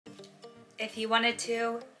If he wanted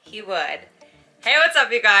to, he would. Hey, what's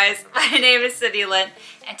up you guys? My name is Cindy Lynn,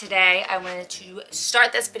 and today I wanted to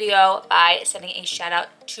start this video by sending a shout out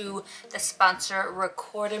to the sponsor,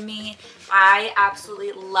 Recordami. I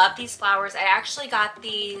absolutely love these flowers. I actually got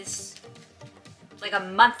these like a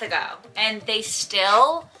month ago, and they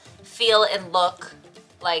still feel and look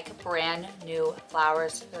like brand new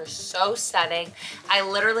flowers. They're so stunning. I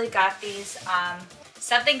literally got these,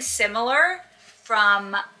 something similar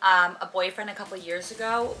from a boyfriend a couple years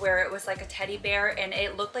ago where it was like a teddy bear and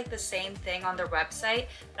it looked like the same thing on their website,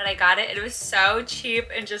 but I got it and it was so cheap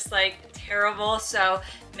and just like terrible. So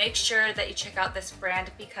make sure that you check out this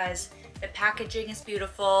brand because the packaging is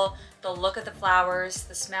beautiful, the look of the flowers,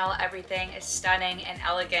 the smell, everything is stunning and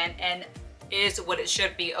elegant and is what it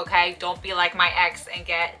should be, okay? Don't be like my ex and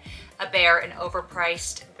get a bear, an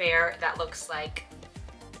overpriced bear that looks like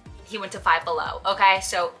he went to Five Below, okay?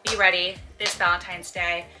 So be ready this Valentine's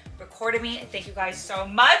Day. Recordami, thank you guys so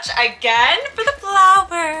much again for the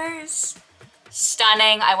flowers.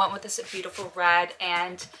 Stunning. I went with this beautiful red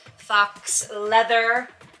and fox leather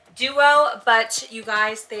duo, but you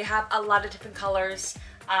guys, they have a lot of different colors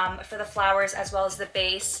for the flowers as well as the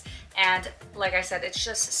base. And like I said, it's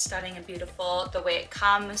just stunning and beautiful the way it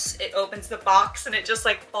comes. It opens the box and it just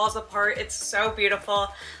like falls apart. It's so beautiful,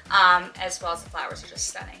 as well as the flowers are just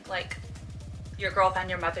stunning. Like your girlfriend,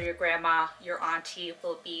 your mother, your grandma, your auntie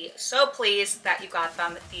will be so pleased that you got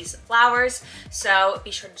them these flowers. So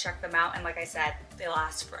be sure to check them out. And like I said, they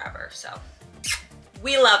last forever. So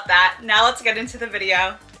we love that. Now let's get into the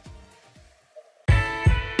video.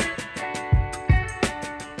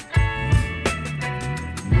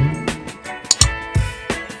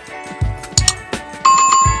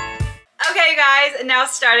 Guys, now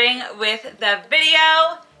starting with the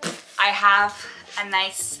video, I have a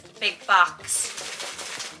nice big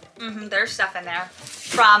box. There's stuff in there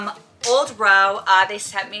from Old Row. They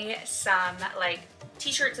sent me some like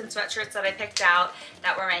t-shirts and sweatshirts that I picked out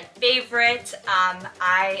that were my favorite.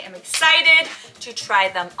 I am excited to try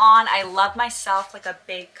them on. I love myself like a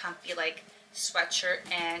big comfy like sweatshirt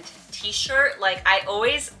and t-shirt. Like I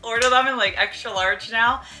always order them in like extra large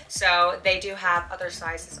now, so they do have other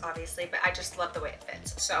sizes obviously, but I just love the way it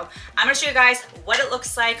fits. So I'm gonna show you guys what it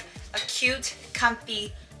looks like, a cute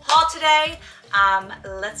comfy haul today.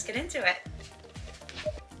 Let's get into it.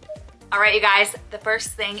 All right you guys, the first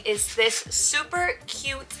thing is this super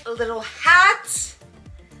cute little hat.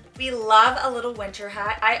 We love a little winter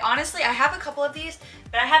hat. I have a couple of these,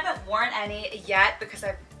 but I haven't worn any yet because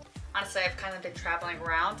honestly, I've kind of been traveling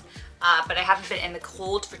around, but I haven't been in the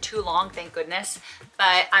cold for too long, thank goodness.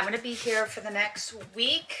 But I'm gonna be here for the next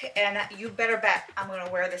week, and you better bet I'm gonna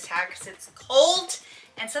wear this hat because it's cold.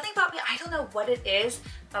 And something about me, I don't know what it is,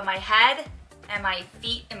 but my head and my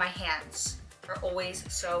feet and my hands are always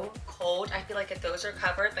so cold. I feel like if those are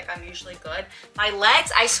covered, like I'm usually good. My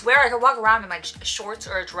legs, I swear I could walk around in my shorts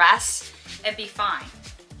or a dress and be fine,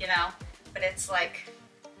 you know? But it's like,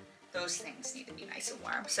 those things need to be nice and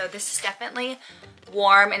warm. So this is definitely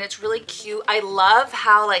warm and it's really cute. I love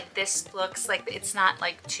how like this looks like it's not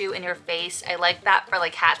like too in your face. I like that for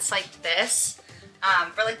like hats like this.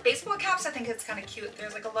 For like baseball caps, I think it's kind of cute.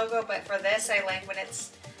 There's like a logo, but for this, I like when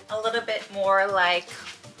it's a little bit more like,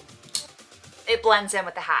 it blends in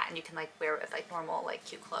with the hat and you can like wear it with like normal like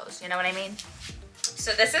cute clothes. You know what I mean?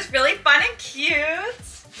 So this is really fun and cute.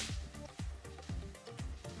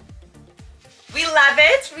 We love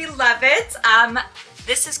it, we love it.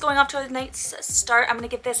 This is going off to a nice start. I'm gonna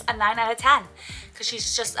give this a 9 out of 10 because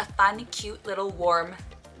she's just a fun, cute little warm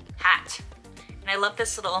hat. And I love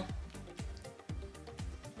this little,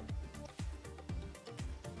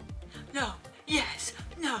 no, yes,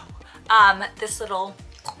 no. This little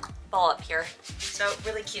ball up here. So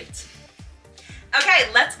really cute. Okay,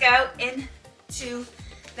 let's go into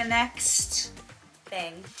the next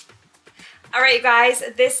thing. All right, you guys,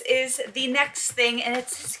 this is the next thing, and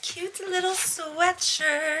it's this cute little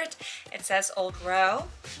sweatshirt. It says Old Row,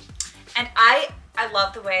 and I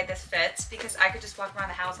love the way this fits because I could just walk around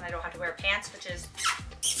the house and I don't have to wear pants, which is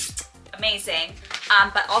amazing.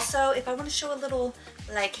 But also, if I want to show a little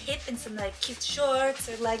like hip and some like cute shorts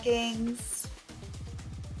or leggings,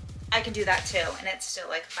 I can do that too, and it's still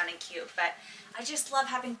like fun and cute. But I just love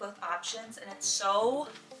having both options, and it's so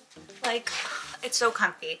like, it's so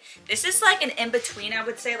comfy. This is like an in-between, I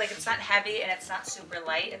would say. Like it's not heavy and it's not super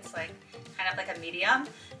light. It's like kind of like a medium.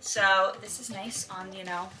 So this is nice on, you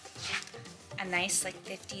know, a nice like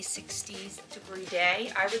 50, 60 degree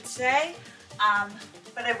day, I would say.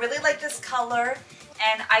 But I really like this color,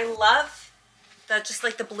 and I love just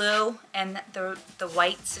like the blue and the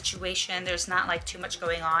white situation. There's not like too much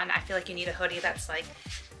going on. I feel like you need a hoodie that's like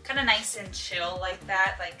kind of nice and chill like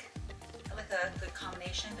that. Like, I like a good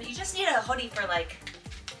combination, but you just need a hoodie for like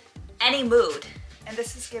any mood. And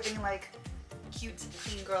this is giving like cute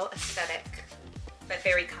clean girl aesthetic, but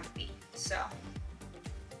very comfy. So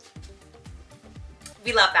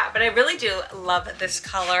we love that, but I really do love this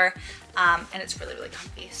color, and it's really, really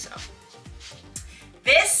comfy. So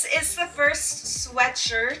this is the first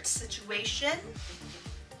sweatshirt situation.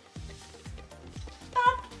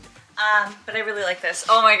 But I really like this.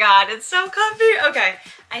 Oh my God, it's so comfy. Okay,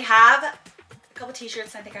 I have a couple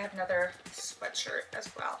t-shirts, and I think I have another sweatshirt as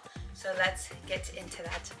well. So let's get into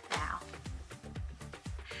that now.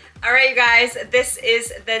 All right, you guys, this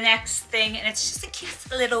is the next thing, and it's just a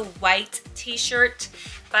cute little white t-shirt,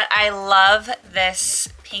 but I love this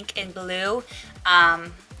pink and blue.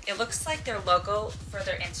 It looks like their logo for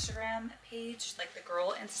their Instagram page, like the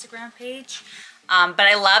girl Instagram page. But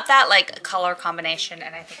I love that like color combination,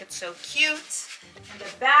 and I think it's so cute. And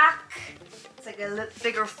the back, it's like a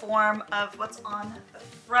bigger form of what's on the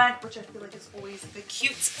front, which I feel like is always the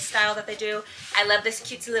cute style that they do. I love this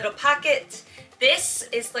cute little pocket. This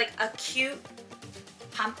is like a cute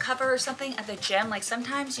pump cover or something at the gym. Like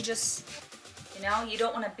sometimes you just, you know, you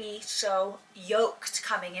don't want to be so yoked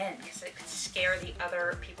coming in because it could scare the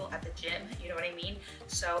other people at the gym. You know what I mean?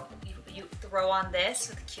 So you throw on this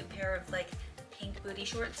with a cute pair of like pink booty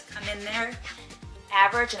shorts, come in there,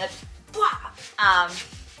 average, and it's blah.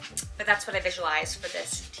 But that's what I visualize for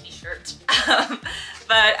this t-shirt.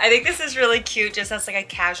 But I think this is really cute, just as like a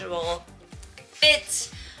casual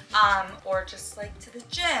fit, or just like to the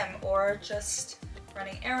gym, or just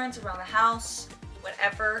running errands around the house,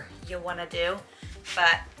 whatever you want to do.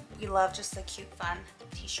 But we love just a cute, fun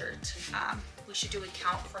t-shirt. We should do a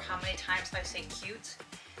count for how many times I say cute,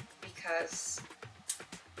 because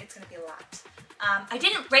it's gonna be a lot. I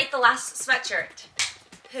didn't rate the last sweatshirt.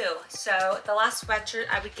 So the last sweatshirt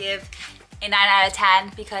I would give a 9 out of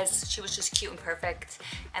 10 because she was just cute and perfect.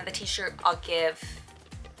 And the t-shirt I'll give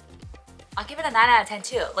it a 9 out of 10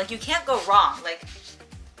 too. Like, you can't go wrong. Like,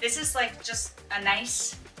 this is like just a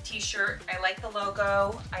nice t-shirt. I like the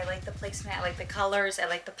logo, I like the placement, I like the colors, I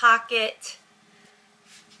like the pocket.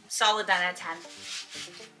 Solid 9 out of 10.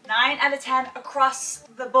 9 out of 10 across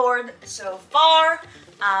the board so far.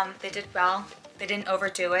 They did well. They didn't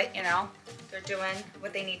overdo it, you know. They're doing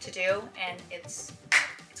what they need to do, and it's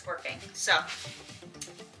working. So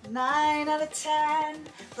 9 out of 10.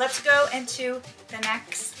 Let's go into the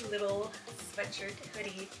next little sweatshirt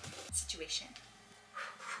hoodie situation.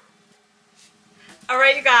 All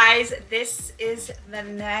right, you guys, this is the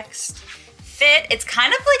next fit. It's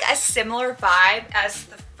kind of like a similar vibe as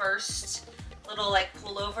the first little like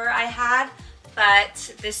pullover I had,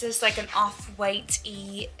 but this is like an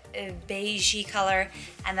off-white-y beigey color,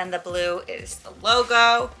 and then the blue is the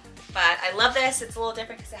logo. But I love this. It's a little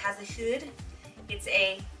different because it has a hood. It's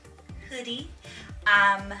a hoodie.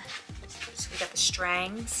 So we got the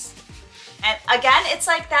strings, and again, it's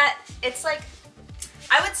like that. It's like,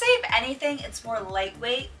 I would say if anything, it's more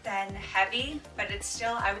lightweight than heavy, but it's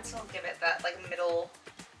still, I would still give it that like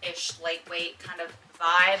middle-ish lightweight kind of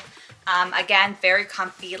vibe. Again, very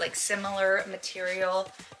comfy, like similar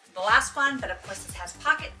material to the last one, but of course this has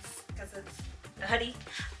pockets because it's a hoodie.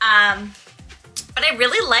 But I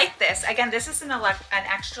really like this. Again, this is an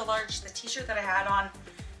extra large. The t-shirt that I had on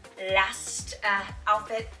last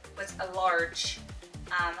outfit was a large.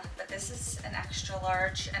 But this is an extra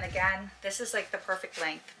large, and again, this is like the perfect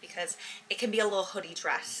length because it can be a little hoodie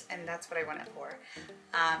dress, and that's what I want it for.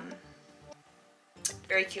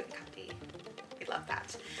 Very cute and comfy. We love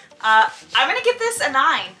that. I'm gonna give this a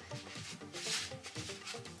 9.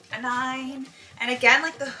 A 9. And again,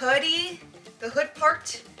 like the hoodie, the hood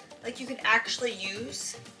part, like you can actually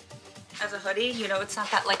use as a hoodie. You know, it's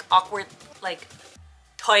not that like awkward, like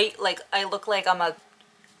tight, like I look like I'm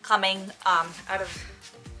coming out of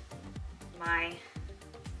my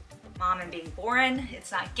mom and being boring.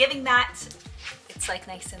 It's not giving that. It's like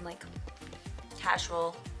nice and like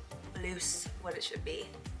casual, loose, what it should be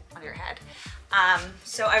on your head.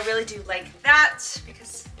 So I really do like that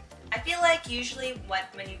because I feel like usually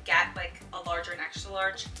when you get like a larger and extra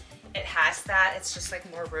large, it has that. It's just like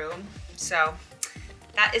more room. So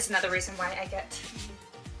that is another reason why I get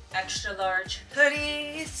extra large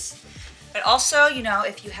hoodies. But also, you know,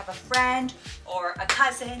 if you have a friend or a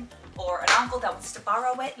cousin or an uncle that wants to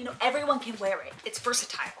borrow it, you know, everyone can wear it. It's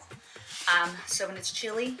versatile. So when it's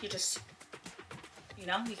chilly, you just, you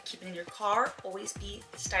know, you keep it in your car, always be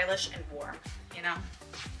stylish and warm, you know.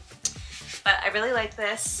 But I really like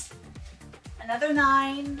this. Another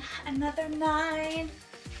 9, another 9.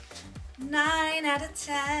 9 out of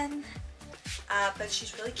 10. But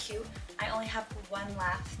she's really cute. I only have one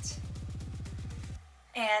left.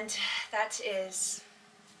 And that is,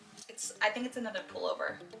 I think it's another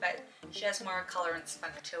pullover, but she has more color and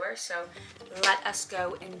spunk to her. So let us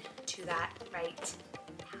go into that right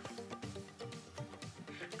now.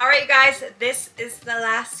 All right, guys, this is the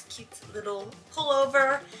last cute little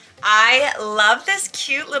pullover. I love this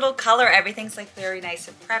cute little color. Everything's like very nice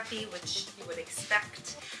and preppy, which you would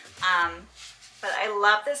expect. But I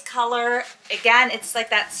love this color. Again, it's like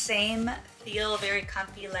that same feel, very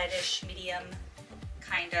comfy, lightish, medium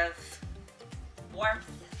kind of warmth.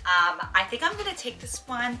 I think I'm gonna take this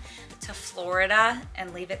one to Florida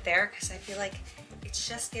and leave it there because I feel like it's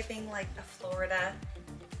just giving like a Florida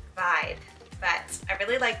vibe. But I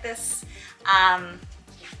really like this.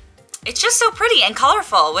 It's just so pretty and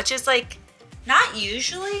colorful, which is like not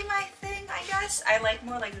usually my thing, I guess. I like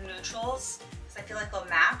more like neutrals because I feel like they'll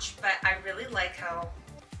match, but I really like how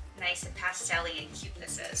nice and pastel-y and cute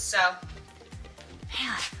this is. So,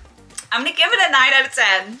 man, I'm gonna give it a 9 out of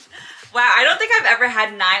 10. Wow, I don't think I've ever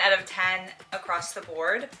had 9 out of 10 across the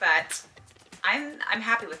board, but I'm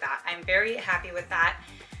happy with that. I'm very happy with that.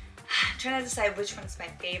 I'm trying to decide which one's my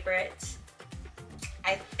favorite.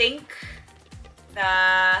 I think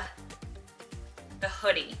the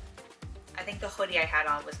hoodie. I think the hoodie I had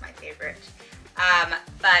on was my favorite.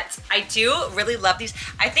 But I do really love these.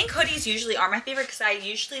 I think hoodies usually are my favorite because I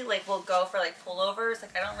usually like will go for like pullovers.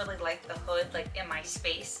 Like I don't really like the hood like in my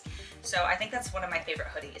space. So I think that's one of my favorite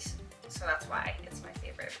hoodies. So that's why it's my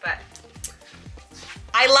favorite. But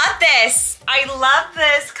I love this. I love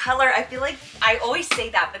this color. I feel like I always say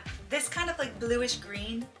that, but this kind of like bluish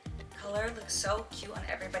green color looks so cute on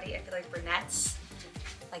everybody. I feel like brunettes,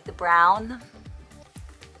 like the brown.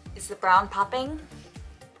 Is the brown popping?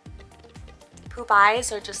 Poop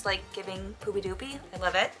eyes are just like giving poopy doopy. I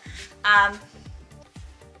love it.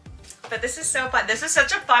 But this is so fun. This was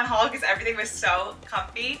such a fun haul because everything was so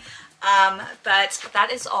comfy. But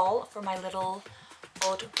that is all for my little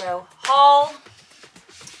Old Bro haul.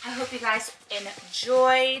 I hope you guys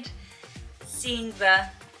enjoyed seeing the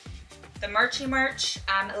merchy merch.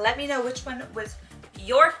 Let me know which one was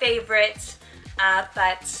your favorite.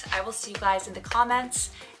 But I will see you guys in the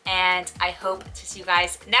comments. And I hope to see you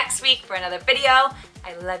guys next week for another video.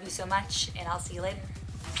 I love you so much, and I'll see you later.